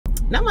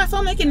Not my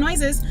phone making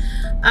noises.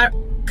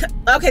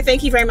 Okay,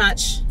 thank you very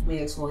much. Let me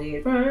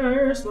exfoliate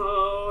first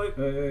my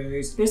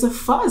face. There's a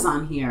fuzz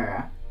on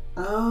here.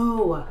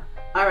 Oh,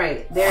 all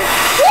right. There.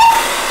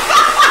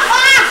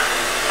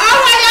 Oh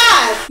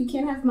my God! You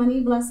can't have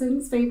money,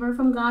 blessings, favor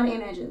from God,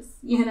 and edges.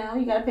 You know,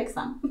 you gotta pick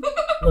some.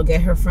 We'll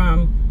get her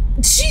from.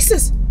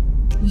 Jesus.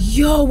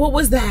 Yo, what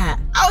was that?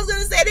 I was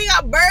gonna say they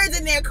got birds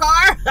in their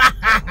car.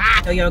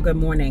 Yo, good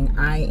morning.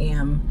 I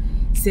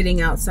am sitting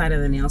outside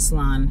of the nail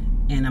salon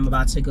and I'm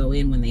about to go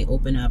in when they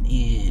open up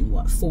in,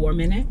 what, 4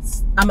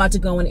 minutes? I'm about to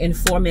go in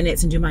 4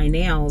 minutes and do my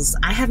nails.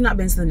 I have not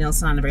been to the nail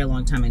salon in a very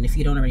long time, and if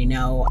you don't already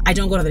know, I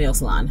don't go to the nail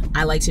salon.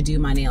 I like to do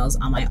my nails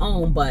on my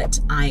own, but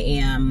I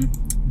am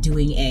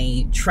doing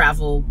a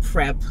travel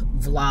prep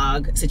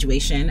vlog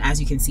situation, as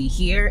you can see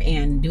here,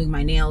 and doing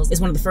my nails is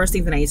one of the first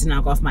things that I need to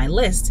knock off my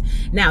list.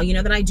 Now, you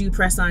know that I do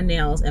press-on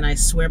nails, and I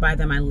swear by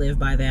them, I live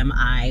by them.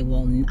 I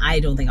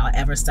don't think I'll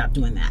ever stop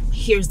doing that.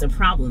 Here's the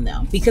problem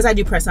though. Because I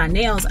do press-on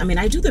nails, I mean,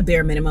 I do the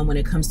bare minimum when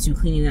it comes to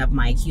cleaning up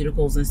my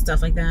cuticles and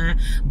stuff like that,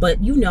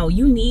 but you know,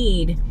 you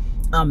need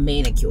a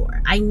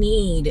manicure. I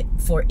need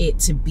for it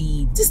to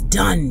be just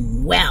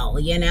done well,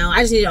 you know? I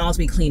just need it all to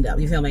be cleaned up,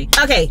 you feel me?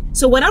 Okay,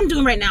 so what I'm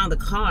doing right now in the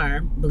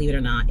car, believe it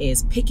or not,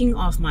 is picking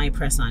off my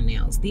press-on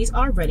nails. These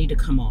are ready to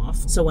come off,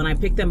 so when I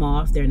pick them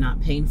off, they're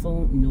not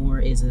painful, nor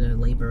is it a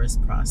laborious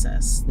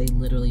process. They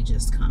literally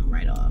just come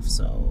right off,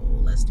 so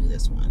let's do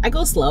this one. I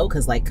go slow,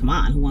 because like, come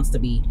on, who wants to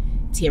be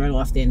tearing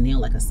off their nail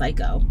like a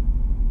psycho?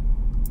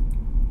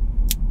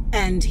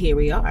 And here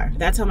we are.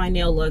 That's how my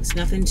nail looks.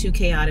 Nothing too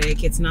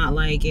chaotic. It's not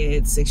like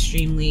it's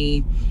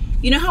extremely,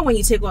 you know how when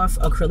you take off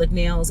acrylic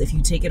nails, if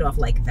you take it off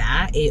like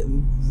that, it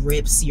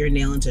rips your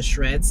nail into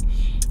shreds?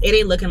 It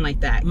ain't looking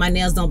like that. My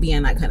nails don't be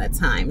in that kind of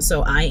time.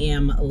 So I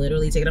am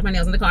literally taking off my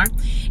nails in the car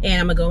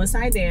and I'm gonna go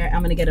inside there.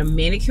 I'm gonna get a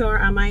manicure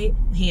on my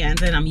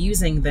hands and I'm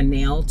using the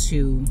nail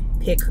to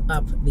pick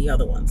up the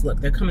other ones. Look,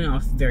 they're coming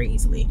off very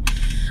easily.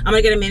 I'm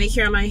gonna get a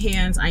manicure on my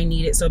hands. I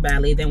need it so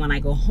badly. Then when I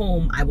go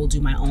home, I will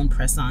do my own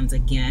press-ons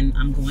again.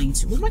 I'm going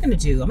to, what am I gonna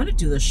do? I'm gonna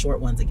do the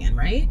short ones again,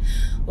 right?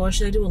 Or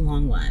should I do a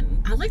long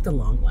one? I like the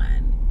long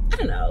one. I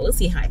don't know, let's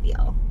see how I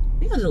feel. I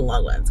think I'll do the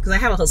long ones because I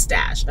have a whole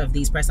stash of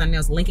these press-on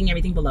nails, linking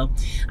everything below.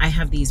 I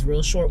have these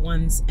real short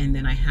ones and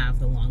then I have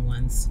the long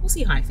ones. We'll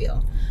see how I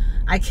feel.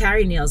 I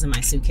carry nails in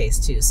my suitcase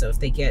too, so if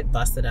they get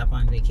busted up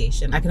on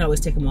vacation, I can always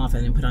take them off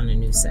and then put on a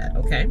new set,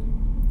 okay?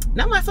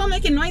 Not my phone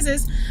making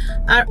noises.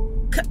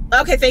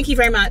 Okay, thank you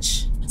very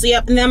much. So yeah,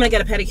 and then I'm gonna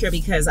get a pedicure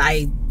because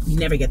you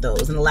never get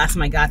those. And the last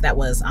time I got that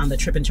was on the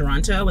trip in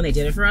Toronto when they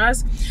did it for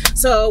us.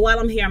 So while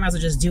I'm here, I might as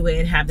well just do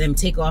it, have them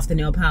take off the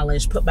nail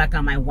polish, put back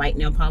on my white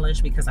nail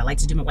polish because I like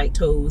to do my white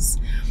toes.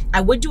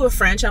 I would do a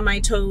French on my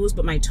toes,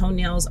 but my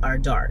toenails are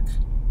dark.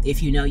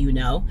 If you know, you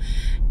know.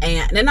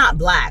 And they're not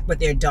black, but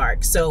they're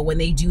dark. So when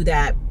they do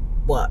that,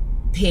 what,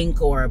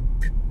 pink or,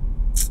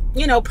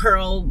 you know,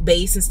 pearl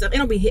base and stuff,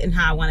 it'll be hitting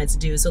how I want it to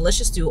do. So let's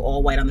just do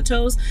all white on the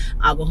toes.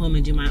 I'll go home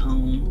and do my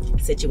own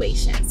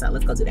situation. So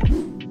let's go do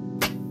that.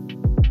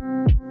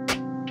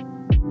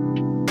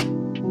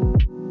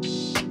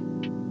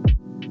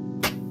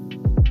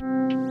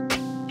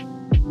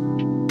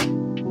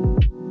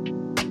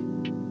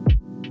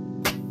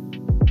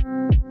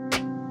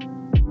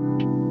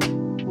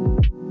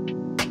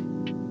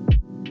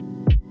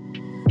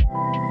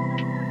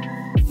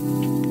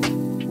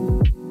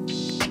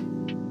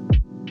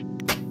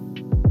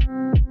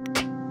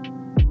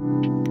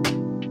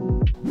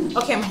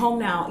 Okay, I'm home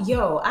now.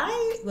 Yo,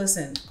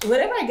 listen,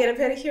 whenever I get a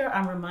pedicure,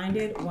 I'm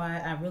reminded why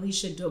I really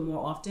should do it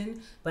more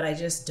often, but I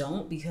just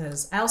don't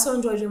because I also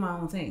enjoy doing my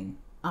own thing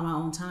on my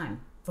own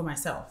time for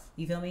myself.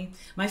 You feel me?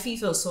 My feet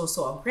feel so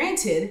soft.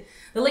 Granted,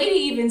 the lady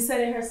even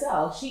said it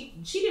herself. She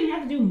didn't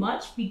have to do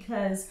much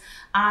because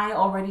I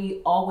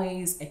already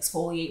always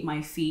exfoliate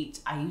my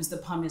feet. I use the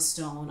pumice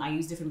stone. I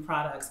use different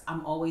products.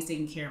 I'm always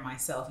taking care of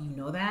myself. You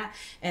know that.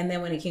 And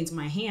then when it came to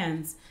my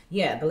hands,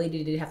 yeah, the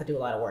lady did have to do a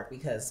lot of work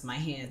because my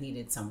hands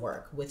needed some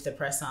work with the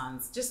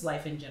press-ons, just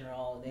life in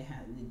general.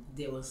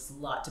 There was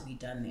a lot to be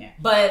done there.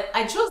 But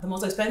I chose the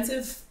most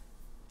expensive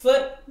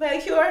foot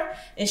pedicure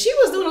and she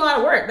was doing a lot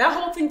of work. That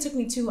whole thing took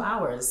me 2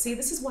 hours. See,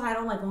 this is why I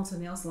don't like going to the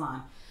nail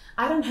salon.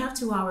 I don't have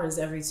 2 hours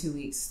every 2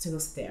 weeks to go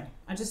sit there.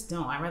 I just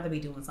don't. I'd rather be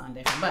doing something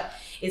different. But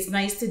it's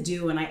nice to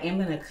do, and I am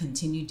going to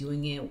continue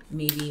doing it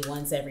maybe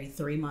once every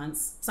 3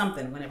 months.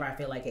 Something, whenever I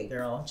feel like it,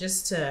 girl.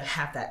 Just to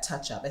have that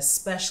touch-up,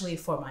 especially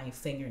for my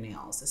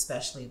fingernails,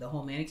 especially the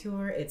whole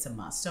manicure. It's a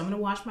must. So I'm going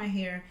to wash my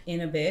hair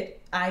in a bit.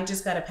 I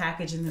just got a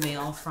package in the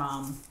mail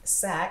from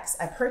Saks.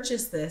 I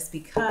purchased this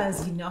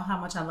because you know how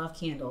much I love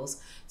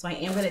candles. So I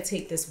am going to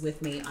take this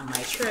with me on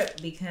my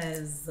trip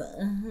because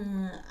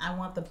I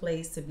want the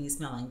place to be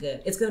smelling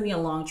good. It's going to be a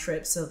long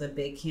trip, so the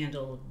big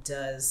candle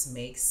does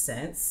make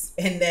sense.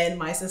 And then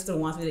my sister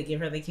wants me to give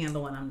her the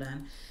candle when I'm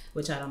done,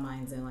 which I don't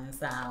mind doing.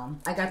 So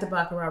I got the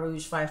Baccarat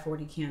Rouge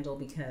 540 candle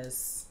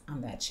because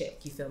I'm that chick.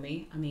 You feel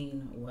me? I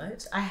mean,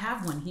 what? I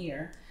have one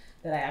here.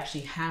 that I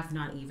actually have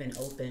not even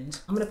opened.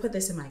 I'm gonna put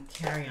this in my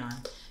carry-on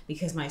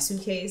because my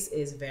suitcase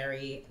is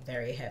very,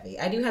 very heavy.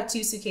 I do have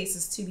 2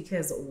 suitcases too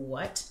because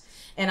what?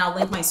 And I'll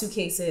link my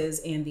suitcases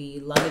and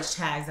the luggage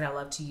tags that I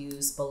love to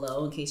use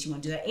below in case you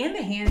want to do that. And the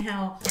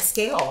handheld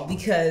scale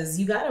because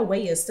you gotta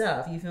weigh your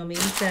stuff, you feel me?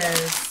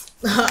 Because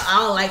I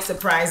don't like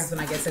surprises when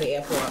I get to the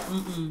airport.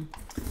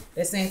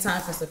 This ain't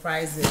time for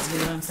surprises, you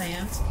know what I'm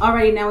saying?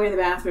 Alrighty, now we're in the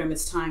bathroom.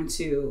 It's time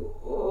to,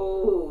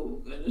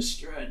 gonna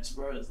stretch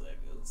for a second.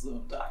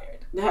 So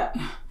tired. That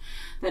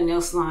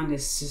nail salon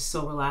is just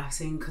so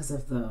relaxing because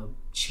of the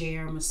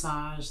chair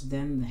massage,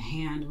 then the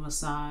hand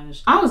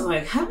massage. I was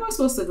like, how am I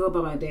supposed to go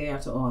about my day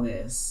after all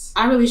this?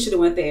 I really should have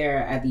went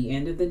there at the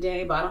end of the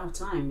day, but I don't have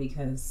time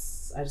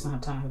because I just don't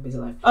have time for a busy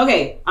life.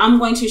 Okay, I'm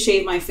going to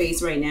shave my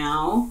face right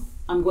now.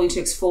 I'm going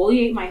to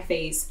exfoliate my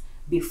face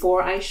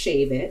before I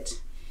shave it.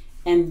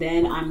 And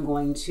then I'm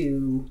going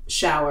to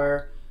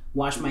shower,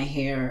 wash my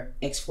hair,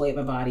 exfoliate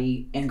my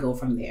body, and go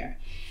from there.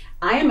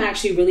 I am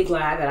actually really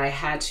glad that I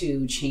had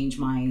to change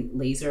my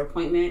laser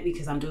appointment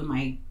because I'm doing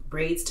my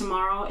braids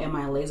tomorrow and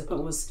my laser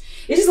appointment it's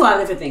just a lot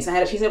of different things. I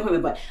had to change the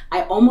appointment, but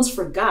I almost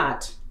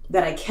forgot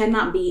that I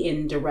cannot be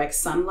in direct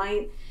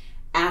sunlight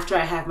after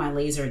I have my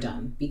laser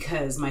done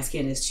because my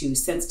skin is too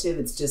sensitive.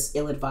 It's just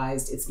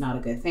ill-advised. It's not a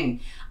good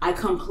thing. I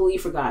completely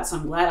forgot. So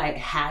I'm glad I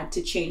had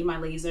to change my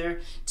laser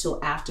till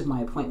after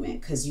my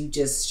appointment because you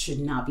just should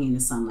not be in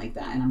the sun like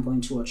that. And I'm going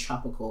to a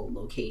tropical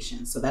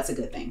location. So that's a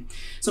good thing.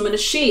 So I'm going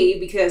to shave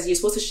because you're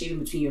supposed to shave in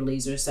between your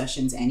laser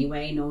sessions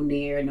anyway. No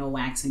nair, no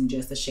waxing,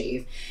 just a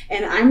shave.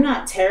 And I'm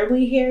not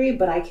terribly hairy,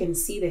 but I can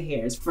see the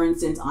hairs. For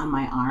instance, on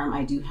my arm,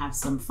 I do have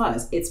some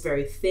fuzz. It's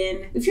very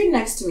thin. If you're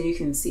next to me, you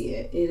can see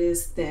it. It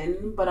is thin.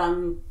 But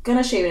I'm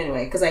gonna shave it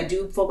anyway because I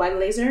do full body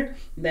laser.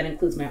 That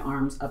includes my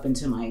arms up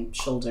into my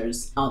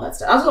shoulders, all that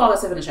stuff. I'll do all that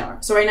stuff in the shower.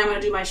 So right now I'm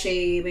gonna do my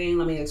shaving.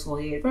 Let me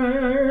exfoliate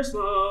first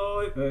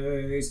my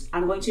face.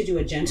 I'm going to do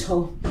a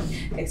gentle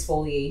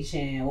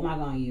exfoliation. What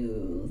am I gonna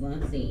use?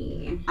 Let's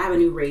see. I have a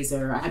new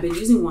razor. I've been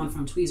using one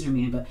from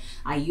Tweezerman, but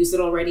I used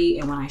it already.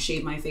 And when I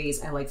shave my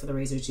face, I like for the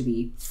razor to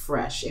be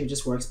fresh. It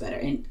just works better.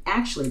 And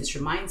actually, this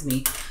reminds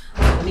me,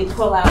 let me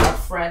pull out a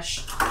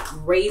fresh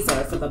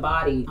razor for the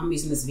body. I'm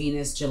using this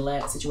Venus Gillette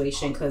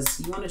situation because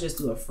you want to just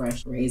do a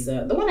fresh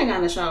razor. The one I got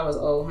in the shower was,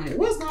 oh honey,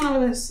 what's going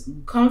on with this?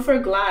 Comfort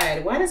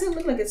Glide. Why does it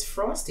look like it's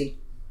frosty?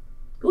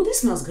 Oh,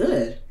 this smells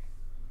good.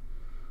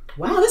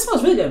 Wow, this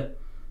smells really good.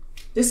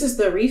 This is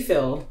the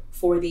refill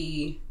for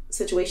the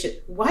situation.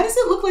 Why does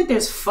it look like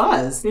there's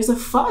fuzz? There's a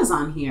fuzz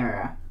on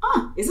here.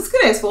 Is this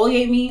gonna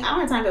exfoliate me? I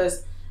don't have time for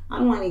this. I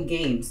don't want any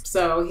games.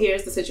 So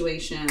here's the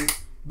situation.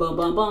 Boom,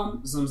 boom,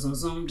 boom, zoom, zoom,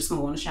 zoom. Just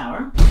gonna go in the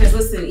shower. Because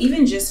listen,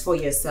 even just for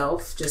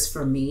yourself, just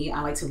for me, I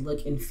like to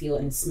look and feel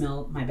and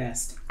smell my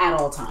best at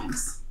all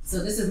times. So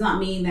this does not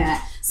mean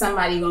that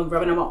somebody gonna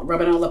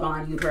rub it all up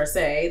on you per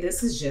se.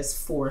 This is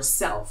just for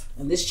self.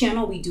 On this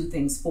channel, we do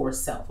things for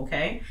self,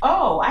 okay?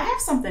 Oh, I have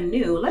something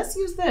new. Let's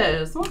use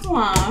this. What's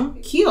on?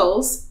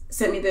 Kiehl's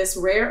sent me this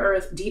Rare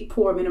Earth Deep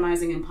Pore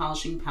Minimizing and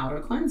Polishing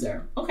Powder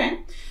Cleanser. Okay.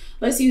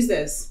 Let's use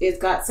this. It's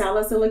got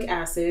salicylic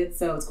acid,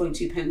 so it's going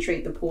to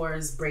penetrate the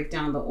pores, break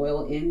down the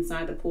oil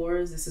inside the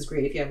pores. This is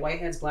great. If you have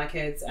whiteheads,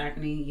 blackheads,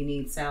 acne, you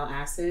need sal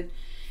acid.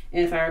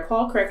 And if I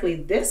recall correctly,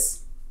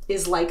 this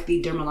is like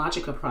the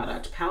Dermalogica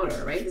product,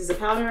 powder, right? This is a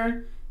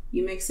powder.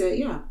 You mix it,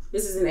 yeah.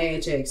 This is an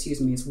AHA,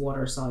 excuse me, it's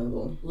water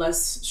soluble.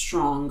 Less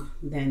strong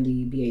than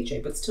the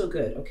BHA, but still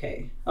good,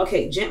 okay.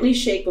 Okay, gently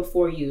shake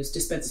before use.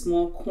 Dispense a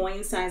small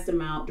coin-sized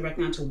amount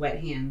directly onto wet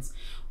hands.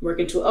 Work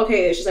into,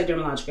 okay, it's just like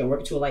Dermalogica,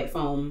 work into a light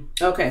foam.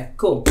 Okay,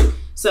 cool.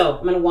 So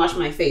I'm gonna wash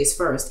my face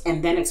first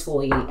and then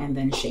exfoliate and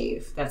then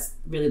shave. That's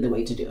really the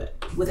way to do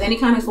it. With any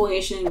kind of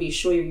exfoliation, be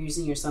sure you're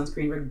using your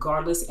sunscreen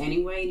regardless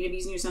anyway. You're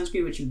using your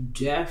sunscreen, but you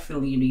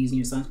definitely need to be using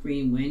your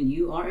sunscreen when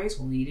you are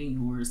exfoliating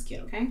your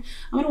skin, okay? I'm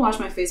gonna wash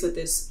my face with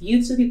this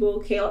Youth to People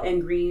Kale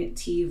and Green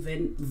Tea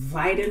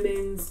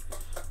Vitamins.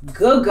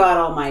 Good God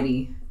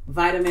Almighty.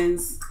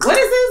 Vitamins. What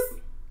is this?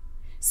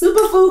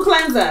 Superfood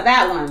Cleanser,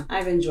 that one.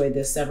 I've enjoyed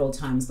this several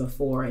times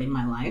before in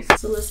my life.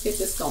 So let's get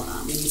this going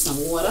on. We need some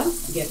water,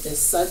 get this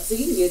sudsy,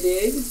 you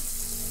dig?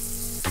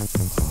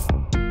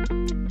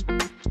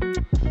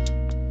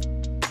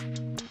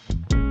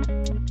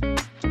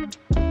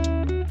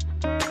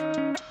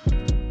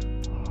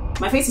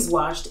 My face is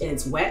washed and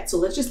it's wet, so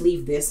let's just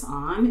leave this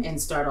on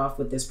and start off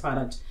with this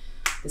product,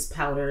 this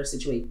powder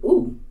situation.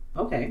 Ooh,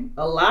 okay.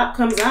 A lot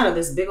comes out of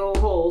this big old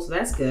hole, so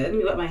that's good. Let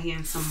me wet my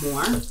hands some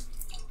more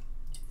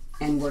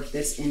and work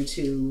this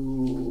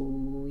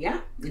into,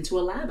 into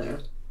a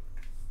lather.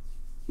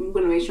 I'm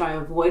gonna make sure I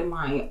avoid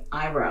my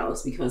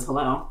eyebrows because,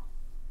 hello,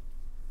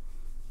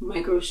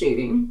 micro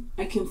shading.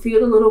 I can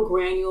feel the little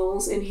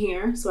granules in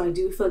here, so I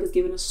do feel like it's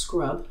giving a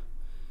scrub.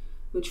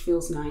 which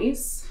feels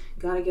nice.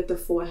 Gotta get the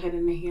forehead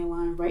and the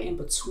hairline right in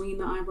between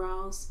the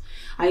eyebrows.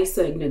 I used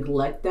to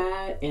neglect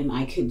that and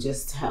I could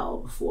just tell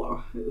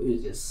before. It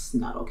was just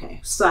not okay.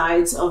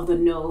 Sides of the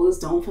nose,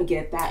 don't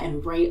forget that,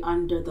 and right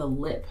under the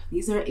lip.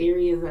 These are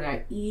areas that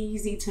are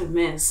easy to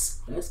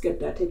miss. Let's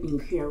get that taken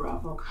care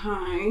of,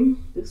 okay?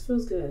 This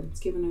feels good. It's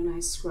giving a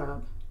nice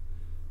scrub.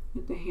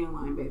 With the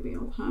hairline, baby,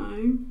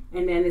 okay?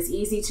 And then it's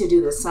easy to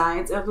do the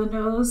sides of the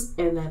nose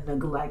and then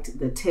neglect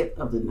the tip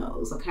of the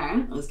nose,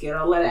 okay? Let's get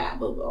all of that,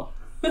 boo-boo.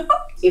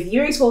 If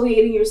you're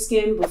exfoliating your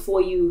skin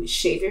before you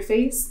shave your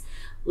face,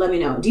 let me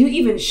know. Do you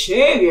even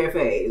shave your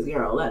face,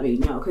 girl? Let me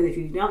know, because if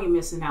you don't, you're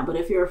missing out. But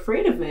if you're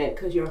afraid of it,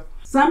 because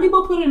some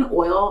people put an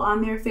oil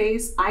on their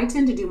face. I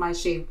tend to do my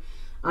shave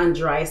on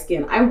dry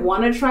skin. I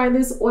want to try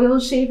this oil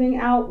shaving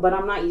out, but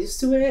I'm not used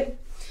to it.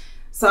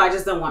 So I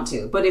just don't want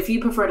to. But if you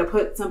prefer to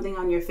put something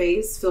on your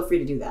face, feel free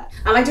to do that.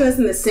 I like to do this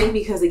in the sink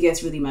because it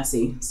gets really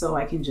messy. So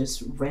I can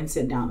just rinse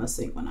it down the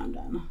sink when I'm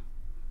done.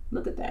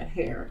 Look at that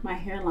hair. My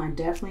hairline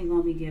definitely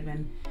gonna be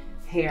giving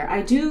hair.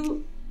 I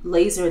do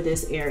laser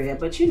this area,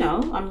 but you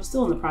know, I'm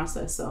still in the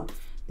process, so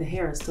the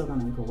hair is still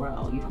gonna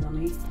grow, you feel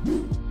me?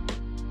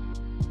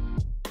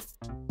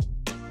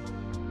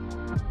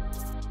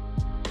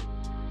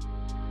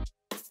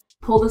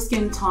 Pull the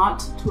skin taut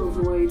to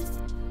avoid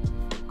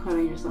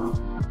cutting yourself.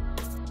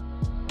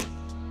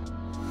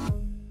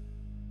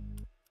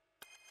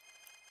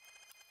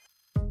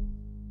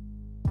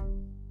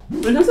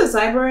 When it comes to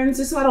sideburns,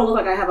 just so I don't look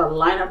like I have a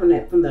line up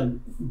from the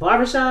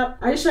barbershop,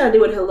 I just try to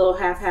do it a little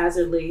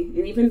haphazardly.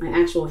 And even my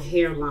actual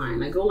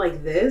hairline, I go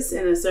like this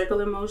in a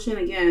circular motion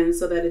again,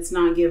 so that it's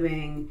not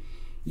giving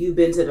you've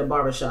been to the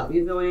barbershop.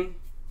 You feel me?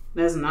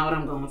 That's not what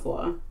I'm going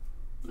for.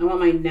 I want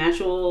my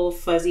natural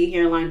fuzzy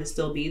hairline to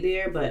still be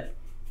there, but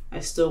I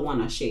still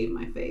want to shave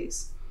my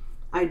face.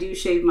 I do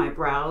shave my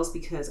brows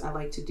because I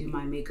like to do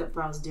my makeup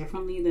brows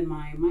differently than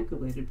my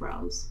microbladed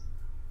brows.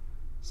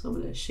 So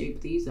I'm gonna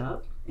shape these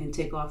up and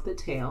take off the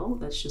tail.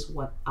 That's just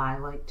what I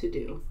like to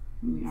do.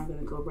 We are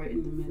gonna go right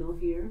in the middle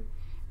here.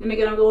 And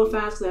again, I'm going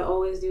fast because I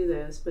always do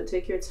this, but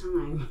take your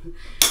time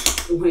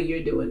when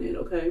you're doing it,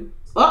 okay?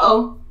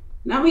 Uh-oh,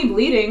 not me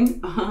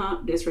bleeding.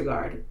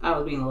 Disregard, I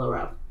was being a little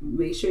rough.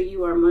 Make sure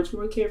you are much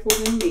more careful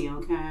than me,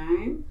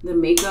 okay? The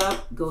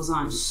makeup goes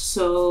on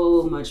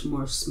so much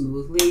more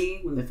smoothly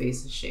when the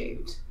face is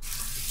shaved.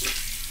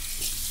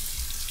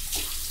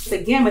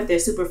 Again, with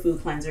this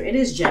superfood cleanser, it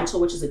is gentle,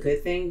 which is a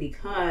good thing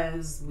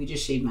because we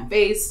just shaved my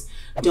face.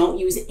 Don't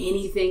use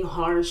anything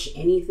harsh,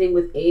 anything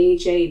with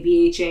AHA,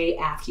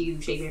 BHA after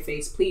you shave your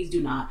face. Please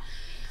do not.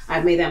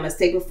 I've made that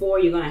mistake before.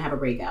 You're gonna have a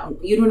breakout.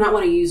 You do not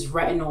want to use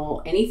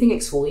retinol, anything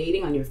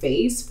exfoliating on your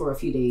face for a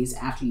few days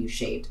after you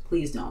shaved.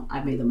 Please don't.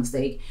 I've made the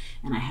mistake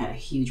and I had a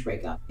huge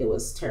breakout. It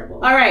was terrible.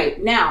 All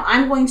right, now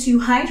I'm going to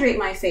hydrate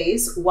my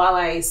face while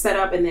I set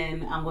up, and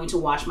then I'm going to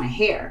wash my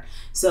hair.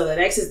 So the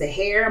next is the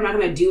hair. I'm not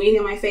gonna do anything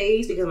on my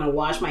face because I'm gonna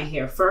wash my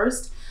hair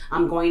first.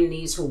 I'm going to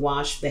need to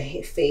wash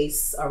the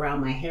face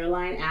around my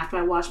hairline after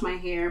I wash my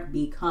hair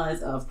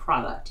because of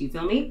product. You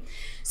feel me?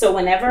 So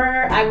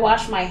whenever I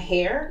wash my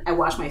hair, I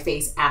wash my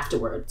face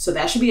afterward. So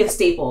that should be a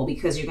staple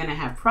because you're gonna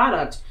have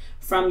product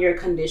from your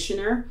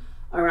conditioner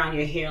around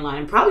your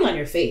hairline, probably on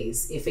your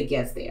face if it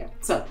gets there.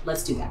 So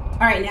let's do that.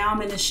 All right, now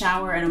I'm in the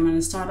shower and I'm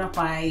gonna start off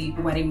by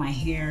wetting my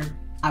hair.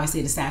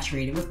 Obviously to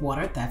saturate it with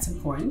water, that's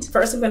important.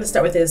 First, I'm gonna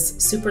start with this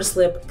Super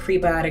Slip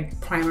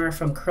Prebiotic Primer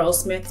from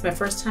Curlsmith. It's my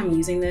first time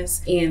using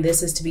this, and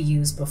this is to be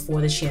used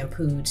before the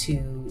shampoo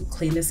to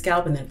clean the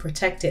scalp and then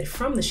protect it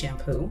from the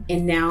shampoo.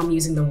 And now I'm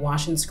using the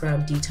Wash and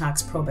Scrub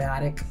Detox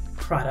Probiotic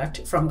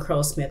product from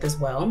Curlsmith as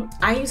well.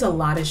 I use a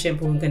lot of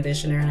shampoo and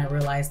conditioner and I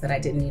realized that I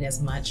didn't need as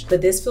much,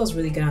 but this feels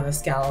really good on the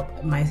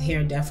scalp. My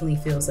hair definitely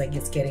feels like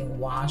it's getting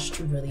washed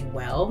really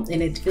well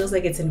and it feels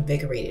like it's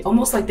invigorated.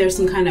 Almost like there's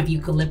some kind of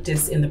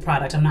eucalyptus in the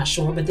product, I'm not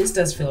sure, but this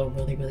does feel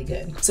really, really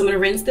good. So I'm gonna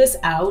rinse this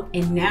out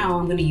and now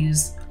I'm gonna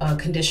use a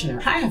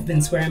conditioner. I have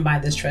been swearing by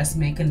this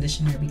Tresemme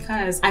conditioner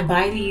because I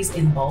buy these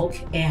in bulk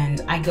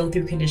and I go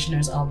through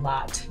conditioners a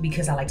lot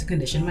because I like to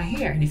condition my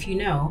hair. And if you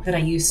know that I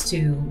used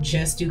to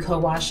just do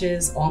co-washes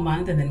all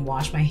month and then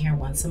wash my hair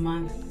once a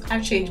month,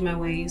 I've changed my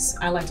ways.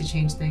 I like to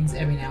change things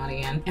every now and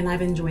again, and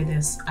I've enjoyed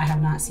this. I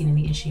have not seen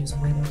any issues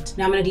with it.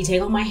 Now I'm gonna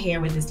detangle my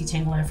hair with this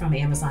detangler from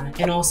Amazon,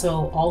 and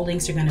also all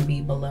links are gonna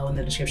be below in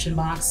the description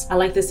box. I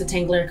like this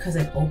detangler because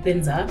it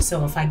opens up,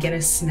 so if I get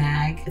a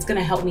snag, it's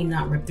gonna help me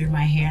not rip through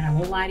my hair. And I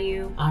won't lie to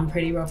you, I'm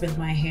pretty rough with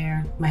my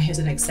hair. My hair's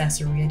an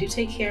accessory. I do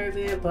take care of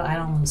it, but I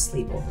don't lose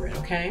sleep over it,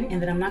 okay? And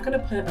then I'm not gonna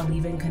put a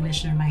leave-in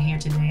conditioner in my hair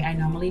today. I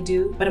normally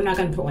do, but I'm not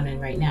gonna put one in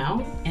right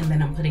now. And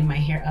then I'm putting my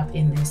hair up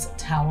in this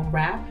towel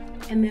wrap,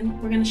 and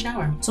then we're gonna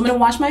shower. So I'm gonna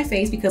wash my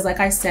face because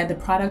like I said, the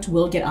product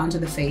will get onto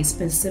the face,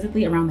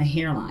 specifically around the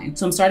hairline.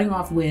 So I'm starting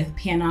off with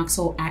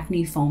Panoxyl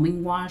Acne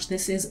Foaming Wash.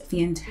 This is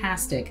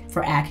fantastic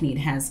for acne. It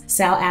has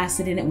sal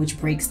acid in it, which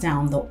breaks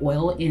down the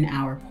oil in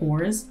our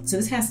pores. So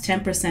this has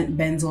 10%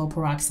 benzoyl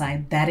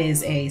peroxide. That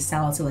is a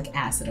salicylic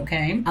acid,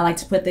 okay? I like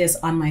to put this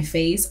on my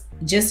face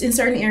Just in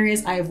certain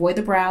areas, I avoid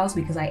the brows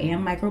because I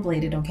am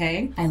microbladed,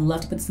 okay? I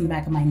love to put this in the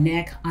back of my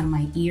neck, on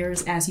my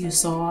ears, as you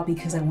saw,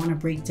 because I want to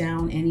break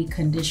down any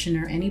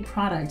conditioner, any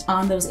product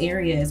on those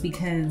areas,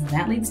 because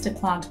that leads to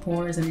clogged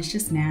pores and it's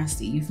just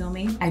nasty, you feel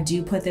me? I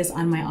do put this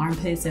on my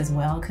armpits as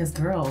well, because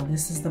girl,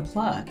 this is the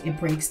plug. It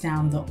breaks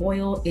down the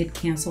oil, it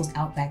cancels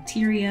out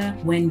bacteria.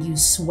 When you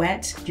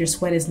sweat, your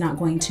sweat is not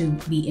going to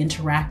be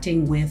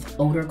interacting with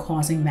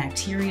odor-causing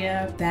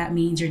bacteria. That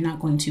means you're not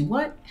going to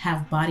what?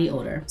 Have body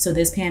odor. So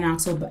this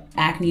Panoxyl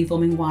Acne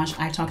Foaming Wash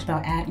I talked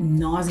about ad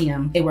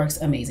nauseum. It works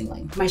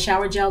amazingly. My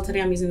shower gel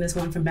today, I'm using this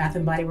one from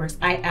Bath & Body Works.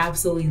 I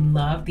absolutely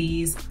love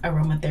these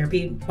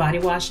aromatherapy body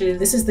washes.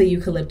 This is the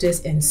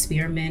Eucalyptus and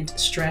Spearmint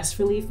Stress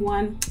Relief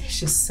one. It's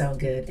just so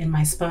good. And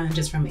my sponge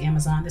is from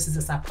Amazon. This is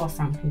a Sapo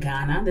from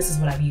Ghana. This is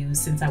what I've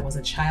used since I was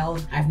a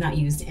child. I've not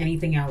used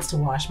anything else to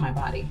wash my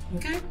body,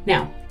 okay?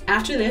 Now,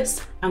 after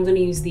this, I'm gonna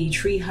use the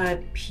Tree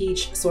Hut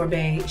Peach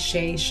Sorbet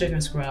Shea Sugar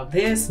Scrub.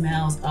 This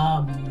smells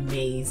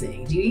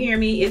amazing. Do you hear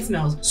me? It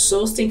smells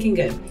so stinking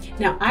good.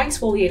 Now, I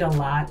exfoliate a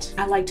lot.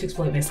 I like to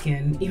exfoliate my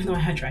skin, even though I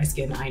have dry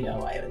skin, I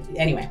know.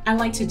 Anyway, I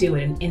like to do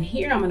it. And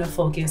here I'm gonna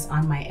focus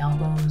on my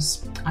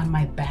elbows, on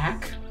my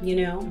back, you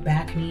know,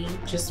 back knee,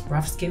 just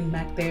rough skin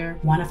back there.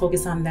 Wanna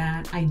focus on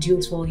that. I do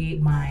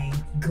exfoliate my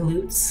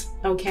glutes,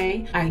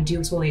 okay? I do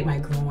exfoliate my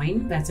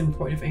groin. That's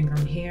important for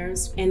ingrown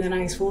hairs. And then I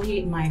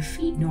exfoliate my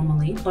feet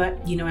normally, but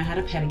you know, I had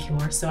a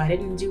pedicure, so I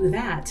didn't do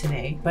that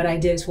today, but I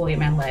did exfoliate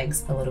my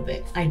legs a little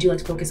bit. I do like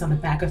to focus on the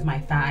back of my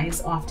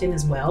thighs often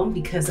as well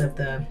because of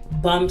the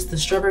bumps, the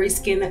strawberry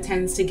skin that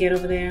tends to get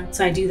over there.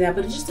 So I do that,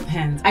 but it just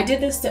depends. I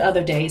did this the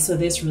other day, so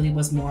this really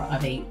was more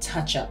of a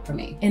touch up for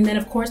me. And then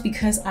of course,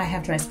 because I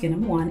have dry skin,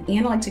 number one,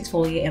 and I like to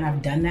exfoliate, and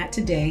I've done that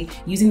today,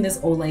 using this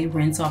Olay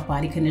Rinse Off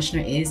Body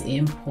Conditioner is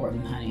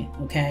important, honey,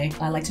 okay?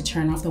 I like to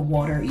turn off the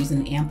water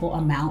using an ample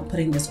amount,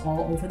 putting this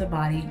all over the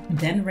body,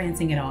 then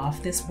rinsing it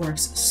off. This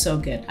works so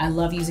good. I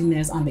love using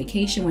this on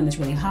vacation when it's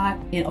really hot,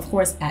 and of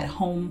course at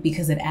home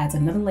because it adds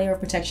another layer of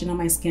protection on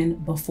my skin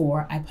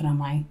before I put on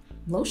my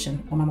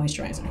lotion or my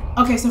moisturizer.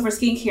 Okay, so for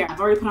skincare, I've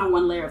already put on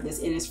one layer of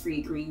this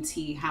Innisfree Green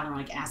Tea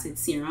Hyaluronic Acid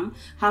Serum.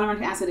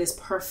 Hyaluronic acid is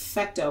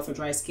perfecto for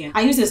dry skin.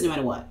 I use this no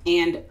matter what.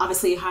 And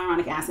obviously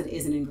hyaluronic acid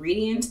is an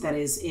ingredient that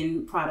is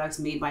in products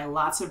made by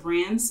lots of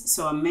brands.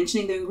 So I'm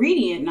mentioning the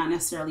ingredient, not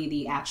necessarily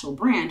the actual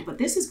brand, but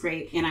this is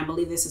great. And I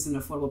believe this is an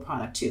affordable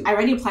product too. I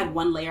already applied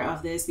one layer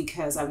of this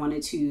because I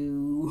wanted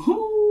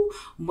to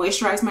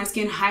moisturize my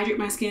skin, hydrate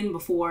my skin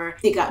before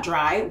it got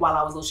dry while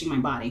I was lotioning my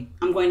body.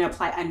 I'm going to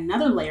apply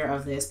another layer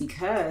of this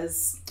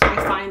because I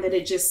find that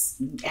it just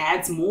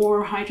adds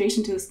more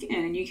hydration to the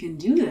skin, and you can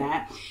do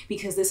that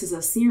because this is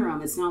a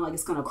serum. It's not like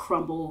it's gonna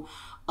crumble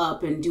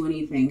up and do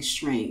anything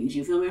strange,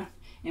 you feel me?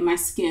 And my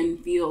skin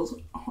feels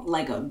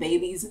like a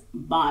baby's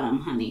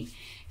bottom, honey.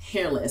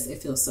 Hairless,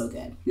 it feels so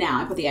good.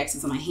 Now I put the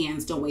accents on my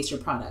hands, don't waste your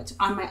product.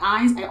 On my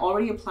eyes, I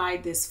already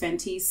applied this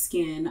Fenty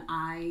Skin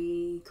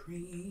Eye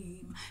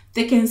Cream.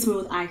 Thick and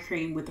Smooth Eye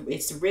Cream with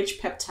it's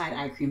rich peptide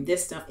eye cream.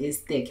 This stuff is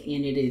thick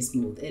and it is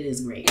smooth. It is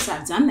great. So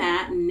I've done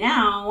that.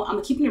 Now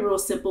I'm keeping it real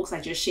simple because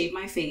I just shaved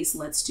my face.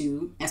 Let's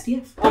do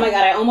SPF. Oh my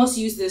God, I almost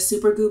used this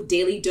Supergoop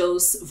Daily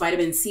Dose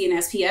Vitamin C and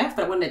SPF,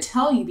 but I wanted to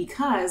tell you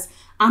because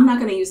I'm not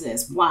gonna use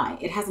this. Why?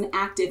 It has an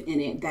active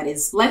in it that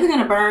is likely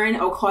gonna burn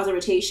or cause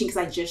irritation because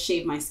I just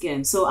shaved my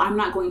skin. So I'm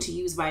not going to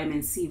use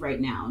vitamin C right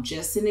now.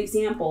 Just an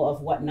example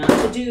of what not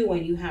to do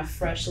when you have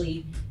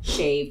freshly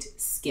shaved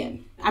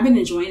skin. I've been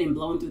enjoying and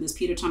blowing through this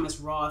Peter Thomas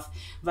Roth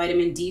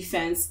Vitamin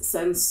Defense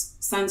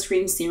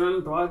Sunscreen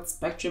Serum Broad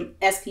Spectrum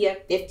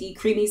SPF 50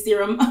 Creamy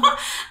Serum.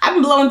 I've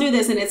been blowing through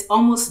this and it's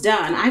almost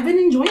done. I've been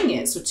enjoying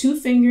it. So 2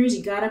 fingers,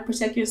 you gotta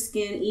protect your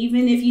skin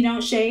even if you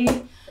don't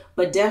shave.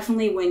 But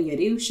definitely when you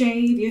do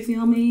shave, you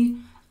feel me?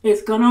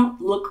 It's gonna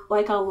look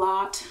like a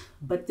lot,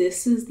 but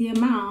this is the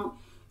amount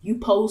you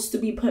supposed to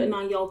be putting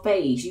on your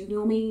face. You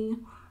know me?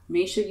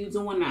 Make sure you're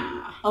doing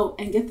that. Oh,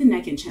 and get the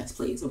neck and chest,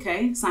 please,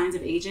 okay? Signs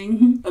of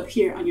aging up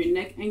here on your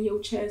neck and your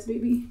chest,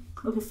 baby.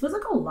 If it feels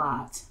like a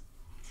lot,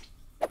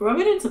 rub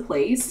it into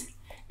place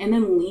and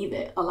then leave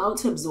it. Allow it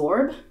to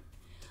absorb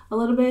a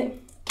little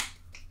bit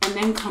and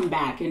then come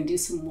back and do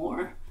some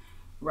more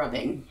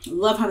rubbing.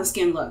 Love how the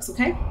skin looks,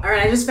 okay? All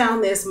right, I just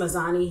found this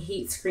Mazzani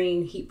Heat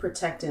Screen Heat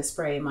Protectant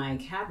Spray in my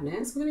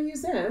cabinet. So I'm gonna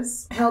use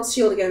this. Helps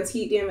shield against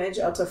heat damage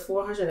up to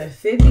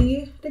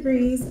 450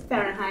 degrees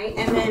Fahrenheit.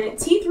 And then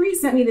T3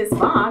 sent me this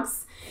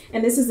box,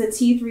 and this is a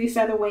T3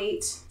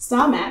 Featherweight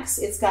Style Max.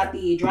 It's got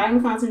the drying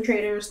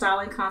concentrator,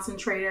 styling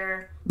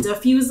concentrator,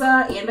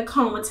 diffuser, and a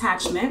comb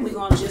attachment. We're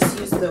gonna just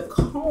use the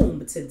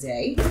comb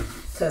today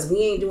because we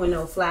ain't doing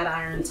no flat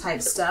iron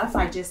type stuff.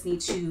 I just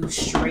need to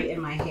straighten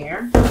my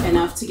hair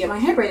enough to get my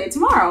hair braided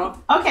tomorrow.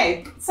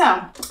 Okay,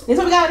 so this is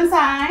what we got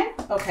inside.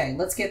 Okay,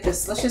 let's get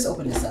this. Let's just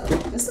open this up.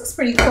 This looks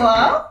pretty cool.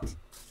 I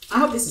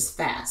hope this is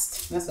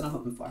fast. That's what I'm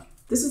hoping for.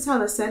 This is how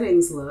the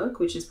settings look,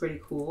 which is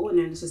pretty cool. And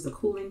then this is the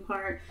cooling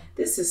part.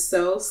 This is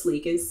so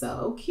sleek and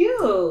so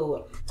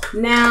cute.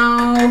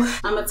 Now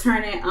I'm gonna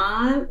turn it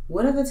on.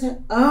 What are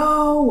the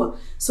oh,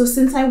 so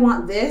since I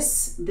want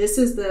this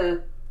is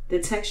the the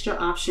texture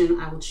option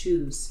I will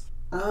choose.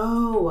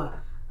 Oh,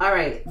 all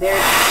right, there.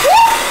 Oh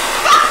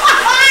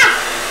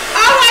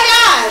my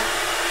God!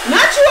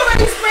 Not you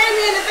already spraying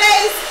me in the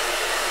face.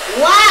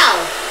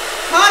 Wow,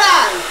 hold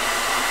on.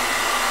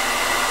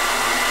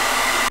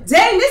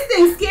 Dang, this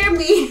thing scared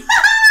me.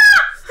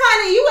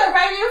 Honey, you went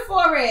right in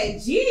for it.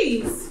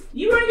 Jeez.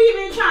 You weren't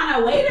even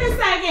trying to wait a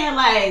second.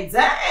 Like,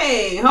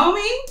 dang,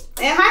 homie.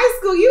 In high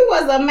school, you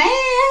was a man,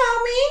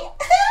 homie.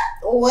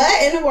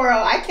 What in the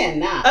world? I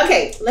cannot.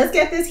 Okay, let's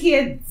get this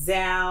here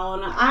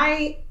down.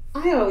 I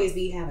always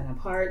be having a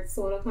part,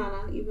 sort of, kind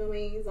of, you feel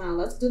me? So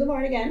let's do the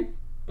part again.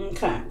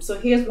 Okay, so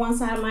here's one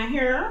side of my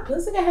hair.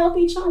 Looks like a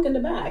healthy chunk in the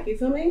back, you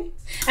feel me?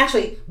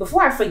 Actually,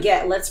 before I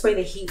forget, let's spray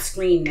the heat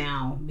screen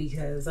now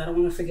because I don't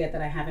want to forget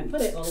that I haven't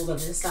put it all over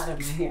this side of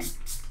my hair.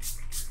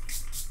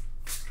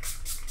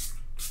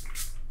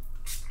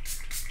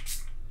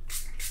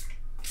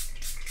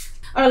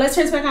 All right, let's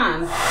turn this back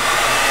on.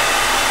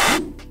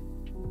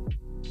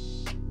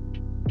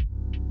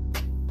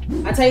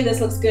 I tell you, this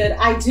looks good.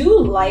 I do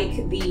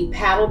like the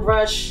paddle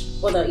brush,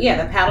 or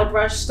the paddle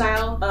brush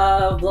style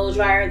of blow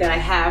dryer that I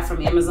have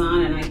from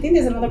Amazon, and I think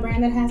there's another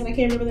brand that has it. I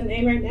can't remember the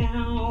name right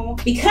now.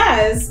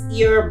 Because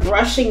you're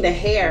brushing the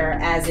hair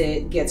as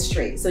it gets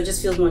straight, so it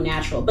just feels more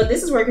natural. But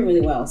this is working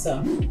really well,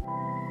 so.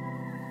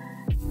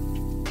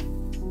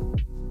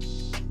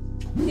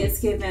 It's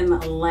giving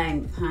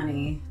length,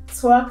 honey.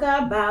 Talk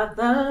about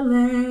the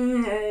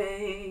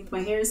length. My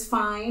hair is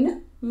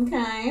fine.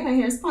 Okay, my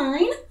hair is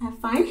fine. I have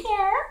fine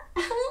hair.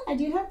 I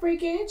do have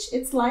breakage.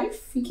 It's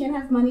life. You can't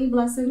have money,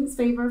 blessings,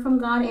 favor from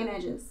God, and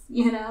edges.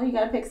 You know, you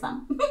gotta pick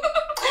some.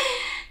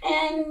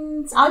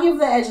 And I'll give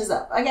the edges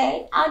up,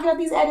 okay? I'll give up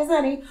these edges,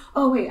 honey.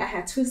 Oh wait, I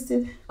had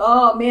twisted.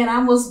 Oh man, I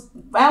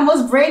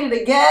almost braided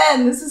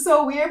again. This is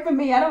so weird for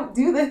me. I don't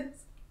do this.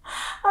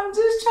 I'm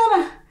just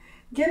trying to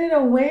get it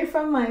away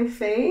from my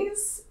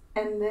face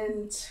and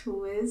then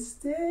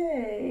twist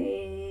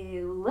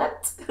it.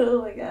 What?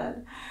 Oh my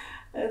God.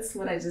 That's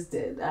what I just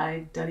did.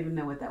 I don't even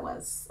know what that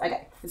was.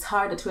 Okay, it's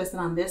hard to twist it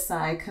on this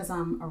side because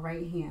I'm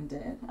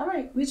right-handed. All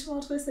right, reach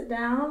will twist it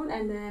down,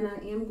 and then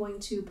I am going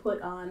to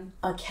put on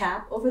a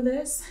cap over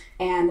this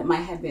and my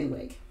headband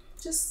wig.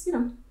 Just, you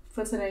know,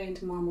 for today and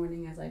tomorrow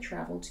morning as I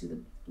travel to the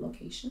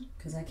location,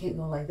 because I can't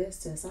go like this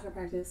to soccer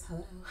practice.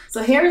 Hello.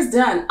 So hair is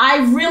done. I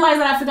realized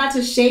that I forgot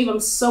to shave.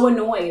 I'm so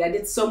annoyed. I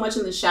did so much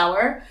in the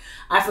shower.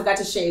 I forgot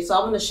to shave. So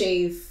I'm going to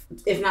shave,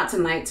 if not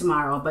tonight,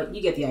 tomorrow. But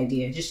you get the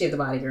idea. Just shave the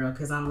body, girl,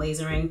 because I'm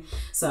lasering.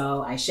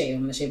 So I shave.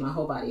 I'm going to shave my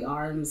whole body.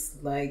 Arms,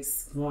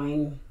 legs,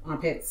 groin,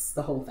 armpits,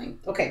 the whole thing.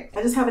 Okay.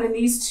 I just have it in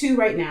these two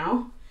right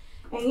now.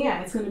 And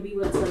yeah, it's going to be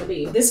what it's going to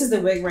be. This is the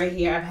wig right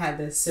here. I've had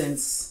this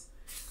since,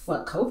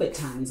 what, COVID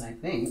times, I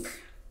think.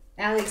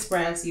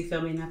 AliExpress, you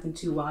feel me? Nothing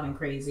too wild and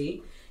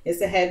crazy.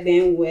 It's a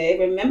headband wig.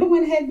 Remember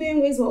when headband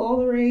wigs were all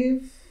the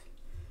rave?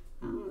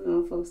 I don't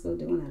know if folks still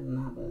doing that or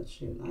not, but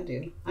shoot, I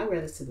do. I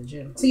wear this to the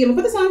gym. So yeah, I'm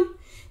gonna put this on,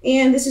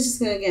 and this is just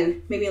gonna,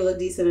 again, maybe look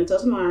decent until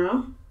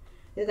tomorrow.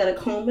 It's got a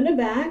comb in the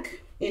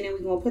back, and then we're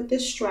gonna put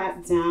this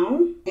strap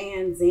down,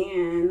 and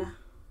then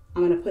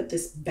I'm gonna put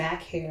this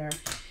back hair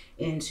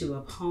into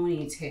a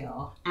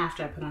ponytail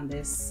after I put on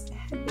this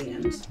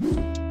headband.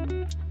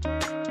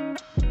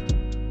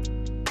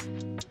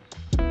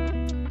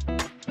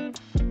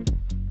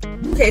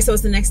 Okay, so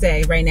it's the next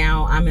day. Right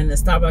now, I'm in the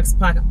Starbucks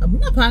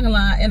parking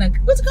lot, in a,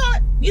 what's it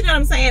called? You know what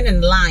I'm saying? In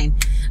the line.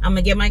 I'm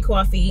gonna get my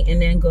coffee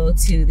and then go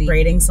to the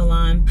braiding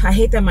salon. I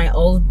hate that my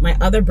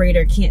other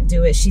braider can't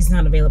do it. She's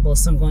not available,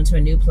 so I'm going to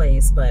a new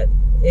place, but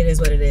it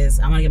is what it is.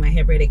 I wanna get my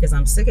hair braided because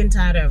I'm sick and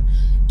tired of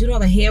doing all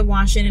the hair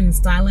washing and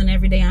styling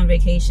every day on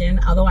vacation.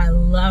 Although I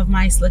love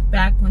my slick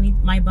back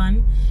my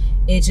bun.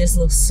 It just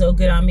looks so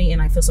good on me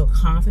and I feel so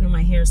confident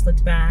my hair is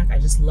slicked back. I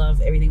just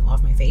love everything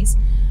off my face.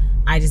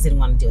 I just didn't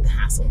want to deal with the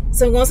hassle.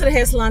 So I'm going to the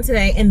hair salon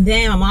today, and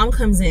then my mom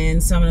comes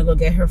in, so I'm gonna go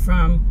get her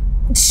from,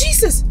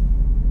 Jesus!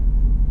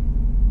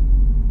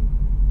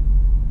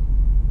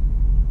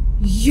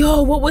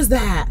 Yo, what was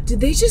that? Did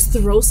they just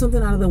throw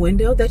something out of the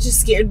window? That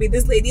just scared me.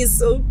 This lady is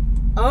so,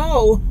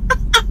 oh.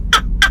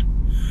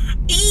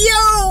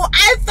 Yo,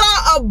 I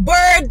thought a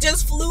bird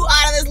just flew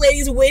out of this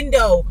lady's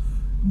window.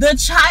 The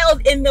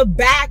child in the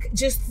back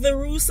just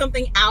threw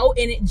something out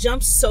and it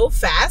jumped so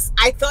fast.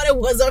 I thought it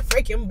was a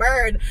freaking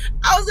bird.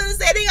 I was gonna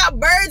say they got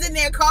birds in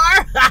their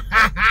car.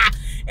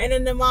 And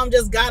then the mom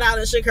just got out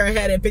and shook her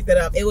head and picked it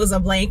up. It was a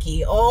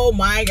blankie. Oh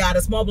my God,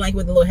 a small blankie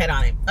with a little head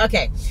on it.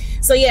 Okay,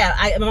 so yeah,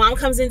 my mom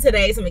comes in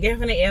today, so I'm gonna get her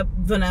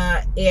from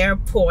the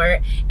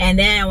airport. And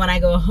then when I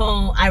go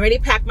home, I already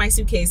packed my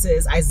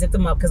suitcases. I zipped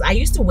them up because I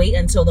used to wait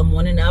until the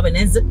morning of and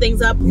then zip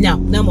things up. No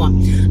more.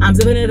 I'm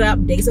zipping it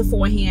up days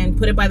beforehand,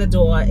 put it by the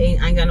door. I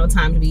ain't got no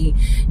time to be.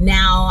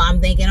 Now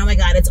I'm thinking, oh my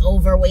God, it's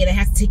over. Wait, I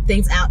have to take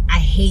things out. I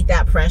hate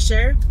that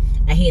pressure.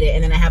 I hate it.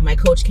 And then I have my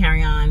Coach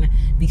carry-on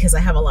because I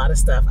have a lot of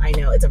stuff. I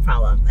know it's a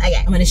problem. Okay,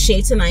 I'm gonna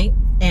shave tonight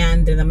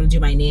and then I'm gonna do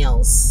my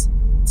nails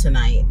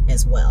tonight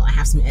as well. I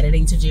have some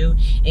editing to do,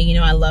 and you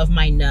know I love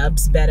my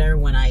nubs better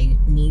when I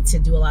need to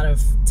do a lot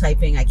of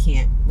typing. I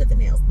can't with the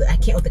nails. I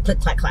can't with the click,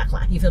 clack, clack,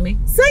 clack. You feel me?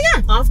 So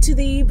yeah, off to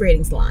the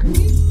braiding salon.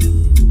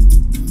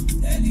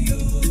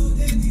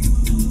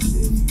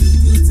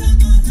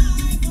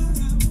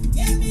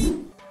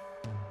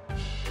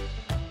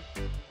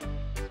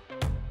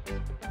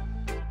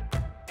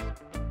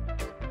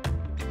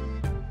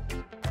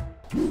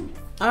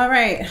 All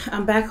right,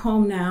 I'm back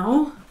home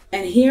now,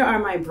 and here are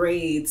my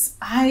braids.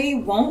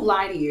 I won't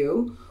lie to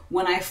you.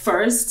 When I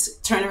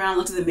first turned around and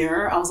looked at the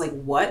mirror, I was like,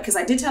 what? Because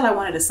I did tell I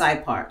wanted a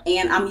side part.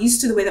 And I'm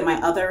used to the way that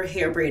my other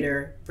hair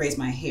braider braids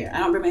my hair. I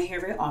don't braid my hair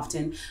very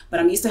often,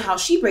 but I'm used to how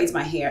she braids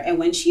my hair. And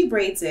when she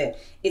braids it,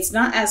 it's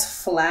not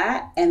as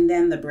flat and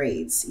then the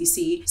braids, you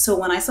see? So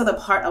when I saw the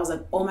part, I was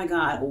like, oh my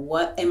God,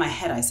 what? In my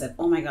head, I said,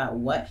 oh my God,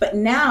 what? But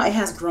now it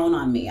has grown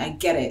on me. I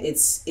get it.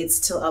 It's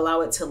to allow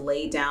it to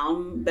lay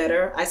down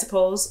better, I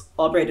suppose.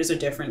 All braiders are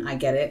different. I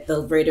get it.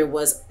 The braider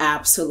was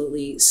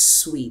absolutely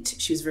sweet.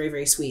 She was very,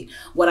 very sweet.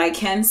 What I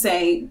can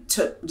say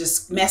to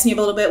just mess me up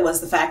a little bit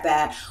was the fact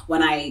that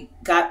when I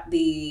got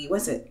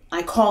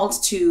I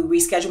called to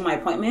reschedule my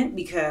appointment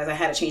because I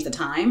had to change the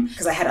time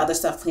because I had other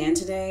stuff planned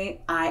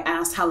today. I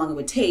asked how long it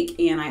would take,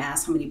 and I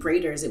asked how many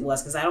braiders it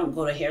was because I don't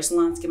go to hair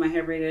salons to get my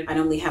hair braided. I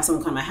normally have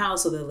someone come to my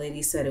house, so the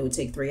lady said it would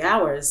take 3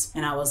 hours,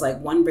 and I was like,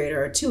 1 braider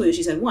or 2, and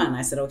she said 1. And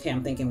I said, okay.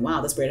 I'm thinking,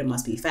 wow, this braider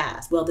must be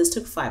fast. Well, this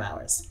took 5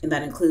 hours, and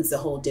that includes the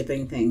whole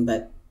dipping thing,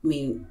 but I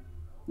mean,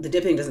 the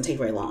dipping doesn't take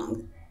very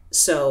long.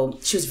 So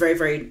she was very,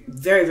 very,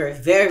 very, very,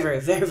 very, very,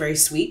 very, very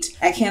sweet.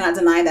 I cannot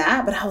deny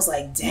that. But I was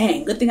like,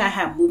 dang, good thing I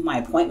have moved my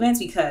appointments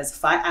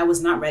because I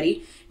was not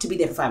ready to be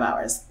there for 5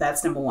 hours.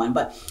 That's number one.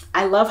 But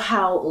I love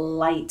how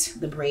light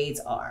the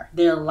braids are.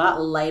 They're a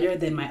lot lighter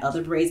than my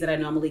other braids that I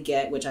normally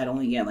get, which I'd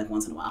only get like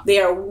once in a while.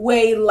 They are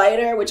way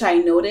lighter, which I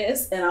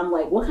noticed. And I'm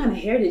like, what kind of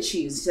hair did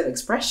she use? She said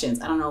expressions.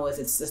 I don't know if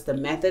it's just the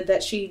method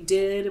that she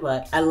did,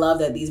 but I love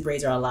that these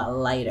braids are a lot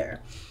lighter.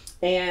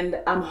 And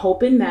I'm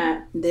hoping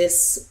that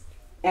this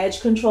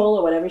edge control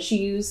or whatever she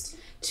used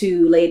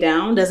to lay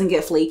down doesn't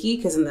get flaky,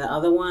 because in the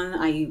other one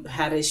I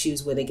had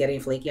issues with it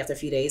getting flaky after a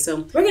few days.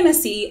 So we're gonna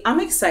see.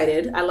 I'm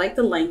excited. I like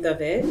the length of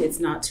it. It's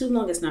not too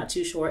long, it's not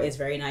too short. It's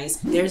very nice.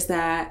 There's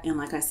that, and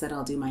like I said,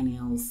 I'll do my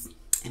nails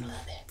in a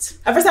little bit.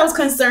 At first I was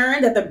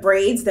concerned that the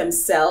braids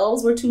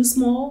themselves were too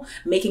small,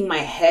 making my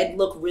head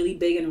look really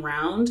big and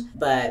round,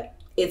 but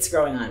it's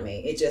growing on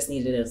me. It just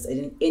needed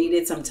it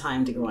needed some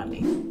time to grow on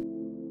me.